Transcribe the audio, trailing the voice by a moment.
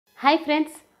Hi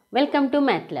friends, welcome to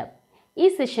MATLAB. ఈ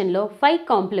సెషన్లో 5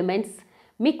 compliments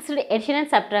mixed edition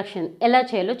and subtraction ఎలా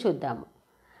చేయాలో చూద్దాము.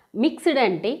 మిక్స్డ్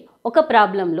అంటే ఒక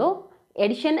ప్రాబ్లంలో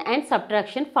ఎడిషన్ అండ్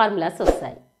సబ్ట్రాక్షన్ ఫార్ములాస్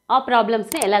వస్తాయి. ఆ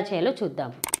ప్రాబ్లమ్స్ని ఎలా చేయాలో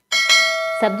చూద్దాము.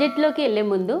 సబ్జెక్ట్లోకి వెళ్ళే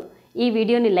ముందు ఈ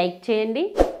వీడియోని లైక్ చేయండి,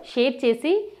 షేర్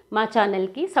చేసి మా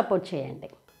ఛానల్కి సపోర్ట్ చేయండి.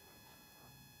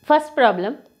 First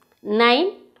problem 9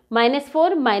 - 4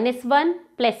 - 1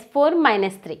 + 4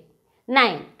 - 3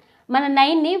 9. మన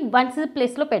 9ని వన్స్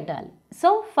ప్లేస్లో పెట్టాలి. సో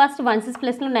ఫస్ట్ వన్స్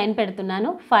ప్లేస్లో 9 పెడుతున్నాను.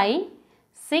 5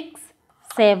 6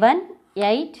 7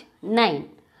 8 9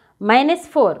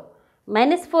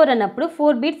 -4 అన్నప్పుడు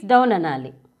 4 బీట్స్ డౌన్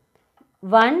అనాలి.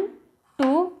 1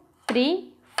 2 3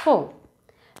 4.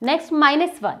 నెక్స్ట్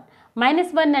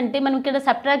 -1 అంటే మనం ఇక్కడ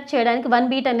సబ్ట్రాక్ట్ చేయడానికి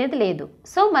 1 బీట్ అనేది లేదు.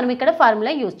 సో మనం ఇక్కడ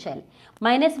ఫార్ములా యూజ్ చేయాలి.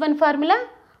 -1 ఫార్ములా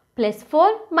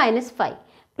 +4 - 5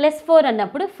 +4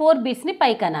 అన్నప్పుడు 4 బీట్స్ని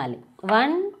పైకి అనాలి.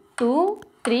 1 2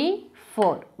 3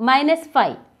 4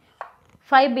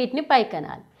 -5 బీట్ని పైకి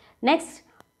అనాలి. నెక్స్ట్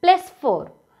 +4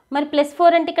 మరి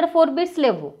 +4 అంటే ఇక్కడ 4 బీట్స్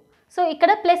లేవు. సో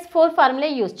ఇక్కడ +4 ఫార్ములా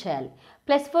యూజ్ చేయాలి.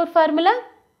 +4 ఫార్ములా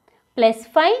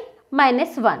 +5 -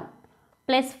 1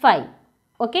 +5.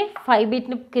 ఓకే, 5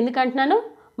 బీట్ని కిందకి అంటున్నాను.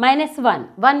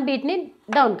 -1 బీట్ని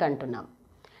డౌన్కి అంటున్నాం.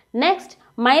 నెక్స్ట్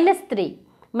 -3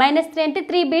 అంటే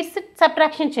 3 బీట్స్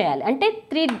సబ్ట్రాక్షన్ చేయాలి. అంటే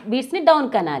 3 బీట్స్ని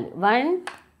డౌన్కి అనాలి. 1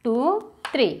 2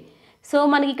 3. సో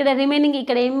మనకి ఇక్కడ రిమైనింగ్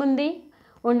ఇక్కడ ఏముంది,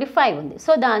 ఓన్లీ 5 ఉంది.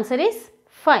 So the answer is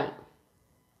 5.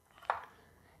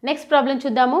 Next problem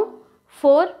చూద్దాము.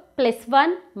 4 +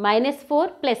 1 -4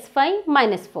 + 5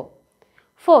 -4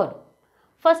 4.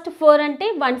 ఫస్ట్ 4 అంటే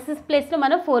వన్స్ ప్లేస్లో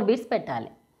మనం 4 బీట్స్ పెట్టాలి.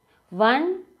 1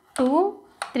 2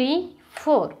 3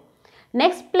 4.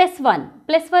 నెక్స్ట్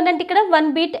 +1 అంటే ఇక్కడ 1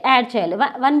 బీట్ యాడ్ చేయాలి.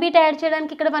 1 బీట్ యాడ్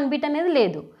చేయడానికి ఇక్కడ 1 బీట్ అనేది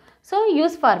లేదు. సో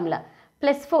యూజ్ ఫార్ములా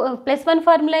 +1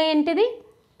 ఫార్ములా ఏంటిది,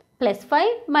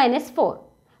 +5 - 4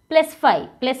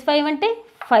 +5 అంటే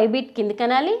 5 బీట్ కిందకి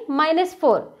అనాలి.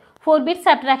 -4 బీట్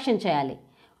సబ్ట్రాక్షన్ చేయాలి.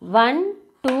 1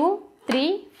 2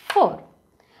 3 4.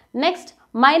 నెక్స్ట్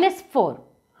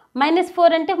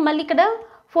 -4 అంటే మళ్ళీ ఇక్కడ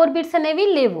 4 బీట్స్ అనేవి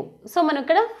లేవు. సో మనం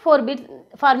ఇక్కడ 4 బీట్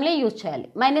ఫార్ములా యూజ్ చేయాలి.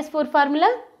 -4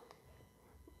 ఫార్ములా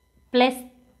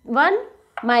 +1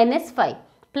 - 5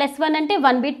 +1 అంటే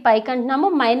 1 బీట్ పైకి అంటున్నాము.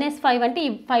 -5 అంటే ఈ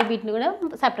 5 బీట్ని కూడా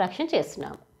సబ్ట్రాక్షన్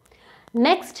చేస్తున్నాము.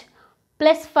 నెక్స్ట్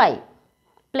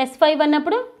 +5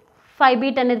 అన్నప్పుడు 5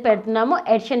 బీట్ అనేది పెడుతున్నాము,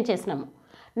 ఎడిషన్ చేస్తున్నాము.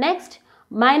 నెక్స్ట్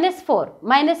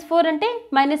 -4 అంటే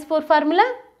 -4 ఫార్ములా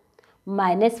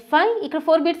 -5 ఇక్కడ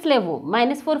 4 బీట్స్ లేవు.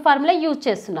 -4 ఫార్ములా యూజ్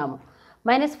చేస్తున్నాము.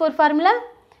 -4 formula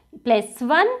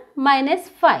 +1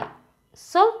 - 5.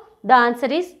 So the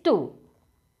answer is 2.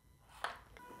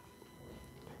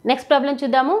 Next problem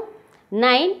చూద్దాము.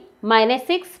 9 -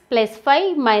 6 + 5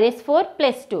 - 4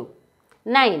 + 2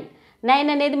 9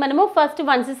 అనేది మనము ఫస్ట్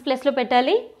వన్స్ ప్లేస్లో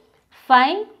పెట్టాలి.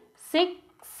 5 6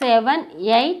 7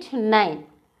 8 9.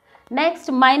 నెక్స్ట్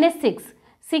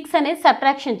 -6 అనేది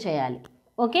సబ్ట్రాక్షన్ చేయాలి.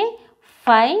 ఓకే,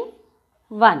 5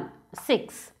 1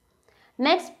 6.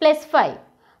 నెక్స్ట్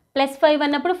 +5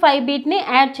 అన్నప్పుడు 5 బీట్ని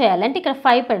యాడ్ చేయాలి. అంటే ఇక్కడ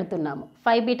 5 పెడుతున్నాము.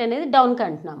 5 బీట్ అనేది డౌన్కి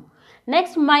అంటున్నాము.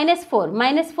 నెక్స్ట్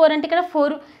 -4 అంటే ఇక్కడ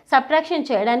 4 సబ్ట్రాక్షన్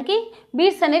చేయడానికి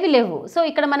బీట్స్ అనేవి లేవు. సో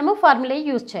ఇక్కడ మనము ఫార్ములా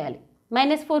యూజ్ చేయాలి.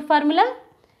 -4 ఫార్ములా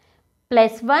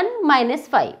 +1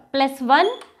 - 5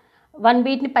 +1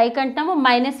 బీట్ని పైకి అంటున్నాము.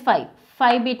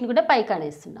 -5 బీట్ని కూడా పైకి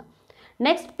అనేస్తున్నాం.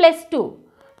 నెక్స్ట్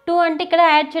 +2 అంటే ఇక్కడ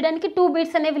యాడ్ చేయడానికి 2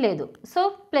 బీట్స్ అనేవి లేదు. సో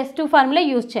 +2 ఫార్ములా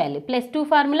యూజ్ చేయాలి. +2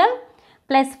 ఫార్ములా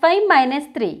 +5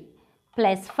 - 3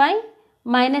 +5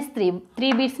 -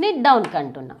 3 బీట్స్ని డౌన్కి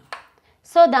అంటున్నాం.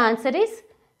 So the answer is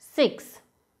 6.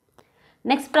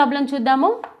 Next problem చూద్దాము.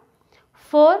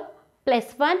 4 +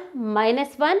 1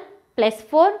 - 1 +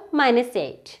 4 -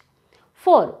 8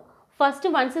 4. ఫస్ట్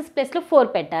వన్స్ ప్లేస్లో 4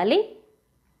 పెట్టాలి.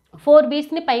 4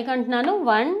 బీట్స్ని పైకి అంటున్నాను.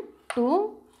 1 2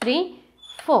 3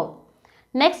 4.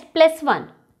 నెక్స్ట్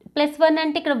 +1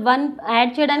 అంటే ఇక్కడ 1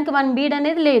 యాడ్ చేయడానికి 1 బీట్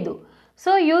అనేది లేదు.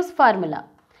 సో యూజ్ ఫార్ములా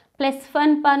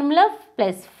 +1 ఫార్ములా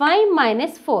 +5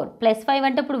 - 4 +5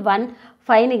 అంటే ఇప్పుడు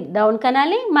 5ని డౌన్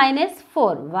కనాలి.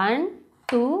 -4 1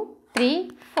 2 3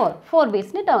 4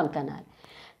 బీట్స్ని డౌన్ కనాలి.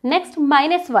 నెక్స్ట్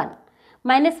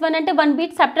 -1 అంటే 1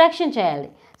 బీట్ సబ్ట్రాక్షన్ చేయాలి.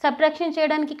 సబ్ట్రాక్షన్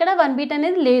చేయడానికి ఇక్కడ 1 బీట్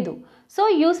అనేది లేదు. So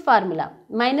use formula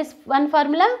 -1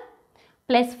 formula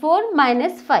 +4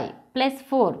 - 5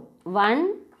 +4 1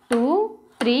 2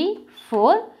 3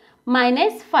 4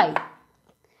 -5.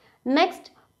 Next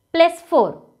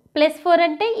 +4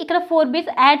 అంటే ఇక్కడ 4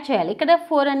 బీట్స్ యాడ్ చేయాలి. ఇక్కడ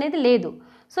 4 అనేది లేదు.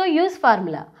 So use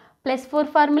formula +4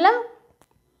 formula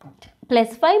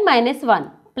 +5 - 1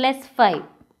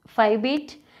 +5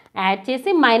 beat add చేసి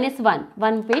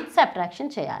 -1 బీట్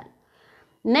సబ్ట్రాక్షన్ చేయాలి.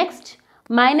 నెక్స్ట్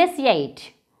 -8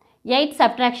 8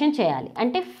 సబ్ట్రాక్షన్ చేయాలి.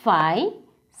 అంటే 5,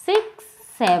 6,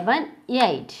 7,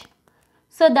 8.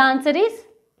 So the answer is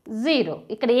 0.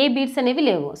 ఇక్కడ ఏ బీట్స్ అనేవి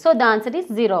లేవు. సో ద ఆన్సర్ ఈస్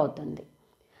 0 అవుతుంది.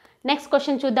 నెక్స్ట్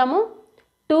క్వశ్చన్ చూద్దాము.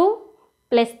 2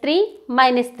 + 3 -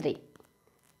 3.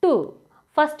 2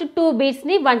 ఫస్ట్ 2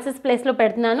 బీట్స్ని వన్సెస్ ప్లేస్లో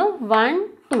పెడుతున్నాను. 1,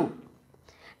 2.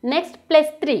 నెక్స్ట్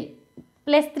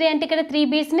 +3 అంటే ఇక్కడ 3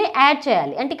 బీట్స్ని యాడ్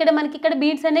చేయాలి. అంటే ఇక్కడ మనకి ఇక్కడ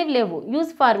బీట్స్ అనేవి లేవు.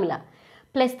 Use formula.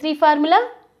 +3 ఫార్ములా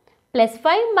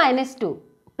 +5 - 2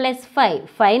 +5.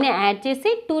 5ని యాడ్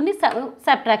చేసి 2ని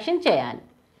సబ్ట్రాక్షన్ చేయాలి.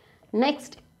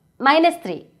 నెక్స్ట్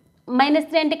 -3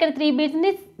 అంటే ఇక్కడ 3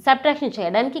 బీట్స్ని సబ్ట్రాక్షన్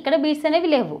చేయడానికి ఇక్కడ బీట్స్ అనేవి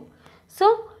లేవు. So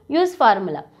use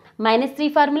formula. -3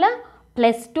 ఫార్ములా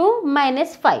 +2 -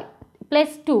 5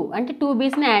 +2 అంటే 2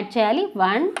 బీట్స్ని యాడ్ చేయాలి.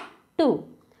 1, 2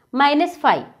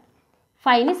 -5.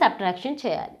 5ని సబ్ట్రాక్షన్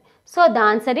చేయాలి. So the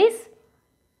answer is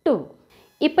 2.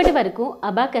 ఇప్పటి వరకు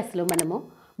అబాకస్లో మనము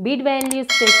బీట్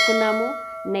వాల్యూస్ తెలుసుకున్నాము.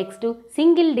 Next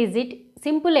single digit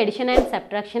simple edition and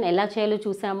subtraction ఎలా చేయాలో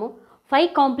చూసాము. 5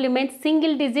 compliments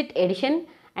single digit edition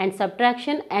and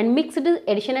subtraction and mixed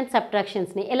edition and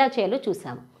సబ్ట్రాక్షన్స్ని ఎలా చేయాలో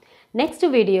చూసాము. నెక్స్ట్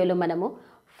వీడియోలో మనము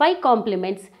 5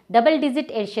 కాంప్లిమెంట్స్ డబుల్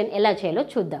డిజిట్ ఎడిషన్ ఎలా చేయాలో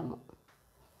చూద్దాము.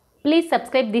 Please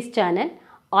subscribe this channel.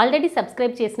 Already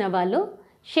subscribe చేసిన వాళ్ళు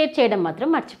షేర్ చేయడం మాత్రం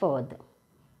మర్చిపోవద్దు.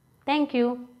 Thank you.